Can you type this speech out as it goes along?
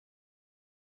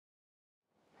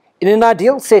In an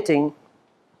ideal setting,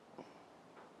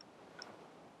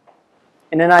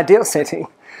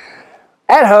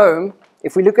 at home,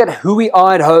 if we look at who we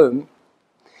are at home,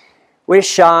 we're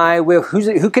shy.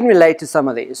 Who can relate to some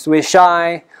of these? We're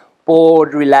shy,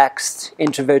 bored, relaxed,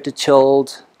 introverted,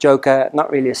 chilled, joker,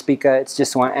 not really a speaker. It's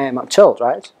just who I am. I'm chilled,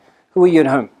 right? Who are you at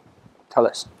home? Tell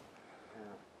us.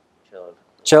 Chilled.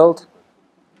 Chilled?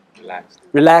 Relaxed.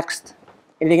 Relaxed.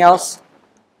 Anything else?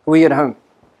 Who are you at home?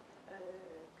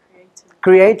 Creative.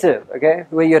 Creative, okay?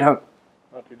 Who are you at home?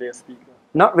 Not really a speaker.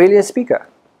 Not really a speaker.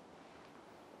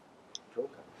 Joker.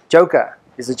 Joker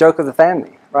is the joke of the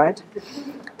family, right?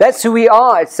 That's who we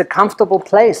are. It's a comfortable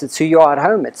place. It's who you are at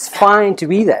home. It's fine to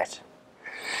be that.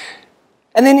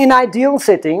 And then in ideal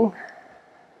setting,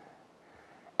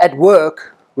 at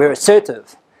work, we're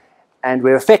assertive and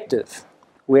we're effective.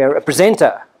 We're a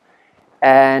presenter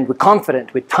and we're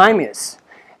confident, we're timeous,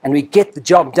 and we get the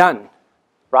job done,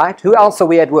 right? Who else are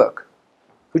we at work?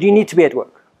 Who do you need to be at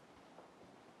work?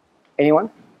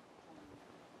 Anyone?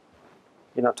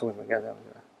 You're not talking about that.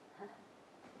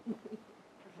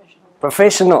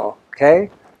 Professional, okay?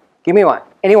 Give me one.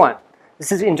 Anyone?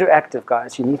 This is interactive,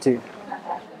 guys. You need to.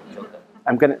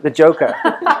 The joker.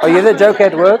 Are you the joker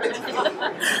at work?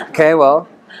 Okay, well,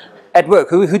 at work.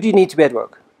 Who do you need to be at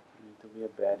work? You need to be a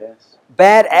badass.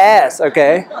 Badass,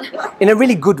 okay. In a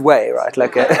really good way, right?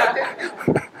 Like all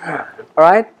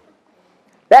right?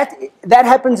 That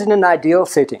happens in an ideal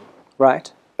setting,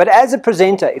 right? But as a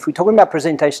presenter, if we're talking about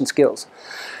presentation skills,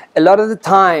 a lot of the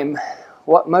time,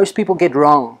 what most people get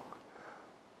wrong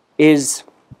is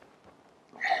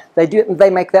they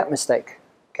make that mistake,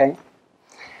 okay?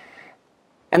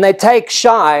 And they take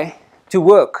shy to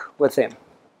work with them,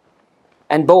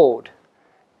 and bored,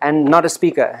 and not a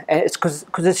speaker. And it's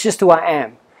because it's just who I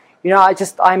am. You know,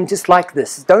 I'm just like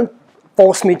this. Don't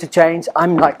force me to change.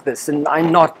 I'm like this, and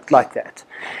I'm not like that.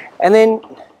 And then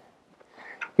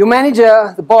your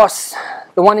manager, the boss,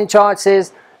 the one in charge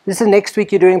says, "This is next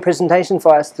week. You're doing a presentation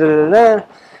for us." Da, da, da.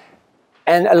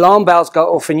 And alarm bells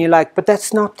go off, and you're like, "But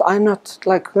that's not. I'm not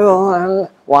like. Oh,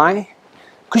 why?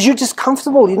 Because you're just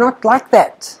comfortable. You're not like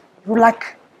that. You're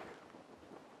like."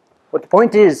 What the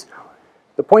point is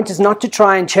not to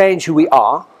try and change who we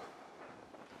are.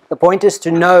 The point is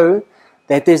to know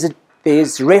that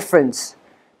there's reference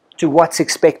to what's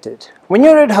expected. When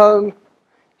you're at home,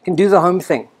 you can do the home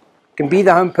thing. You can be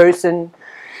the home person.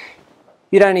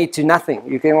 You don't need to nothing.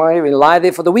 You can even lie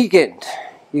there for the weekend.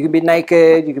 You can be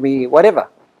naked. You can be whatever.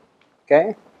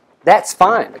 Okay? That's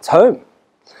fine. It's home.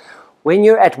 When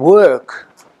you're at work,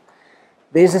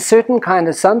 there's a certain kind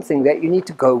of something that you need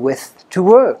to go with to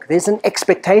work. There's an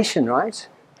expectation, right?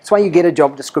 That's why you get a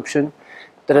job description.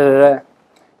 Da, da, da, da.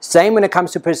 Same when it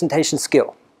comes to presentation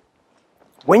skill.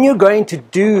 When you're going to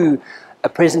do a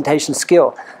presentation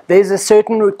skill, there's a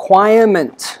certain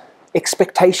requirement,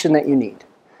 expectation that you need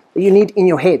in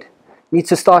your head. It needs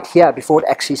to start here before it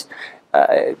actually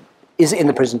is in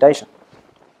the presentation.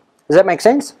 Does that make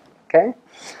sense? Okay.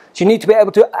 So you need to be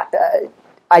able to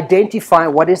identify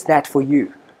what is that for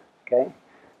you, okay?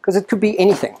 Because it could be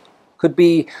anything. Could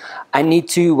be, I need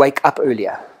to wake up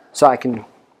earlier so I can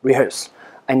rehearse.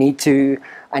 I need to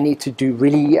do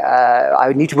really.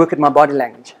 I need to work at my body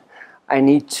language. I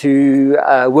need to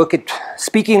work at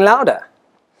speaking louder.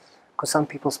 Because some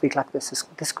people speak like this.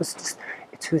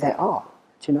 It's who they are.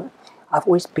 Do you know? I've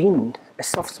always been a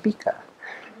soft speaker.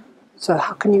 So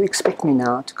how can you expect me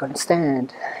now to go and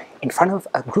stand in front of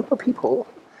a group of people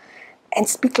and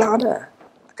speak louder?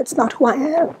 That's not who I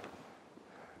am.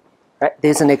 Right?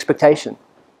 There's an expectation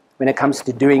when it comes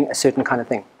to doing a certain kind of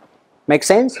thing. Make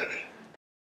sense?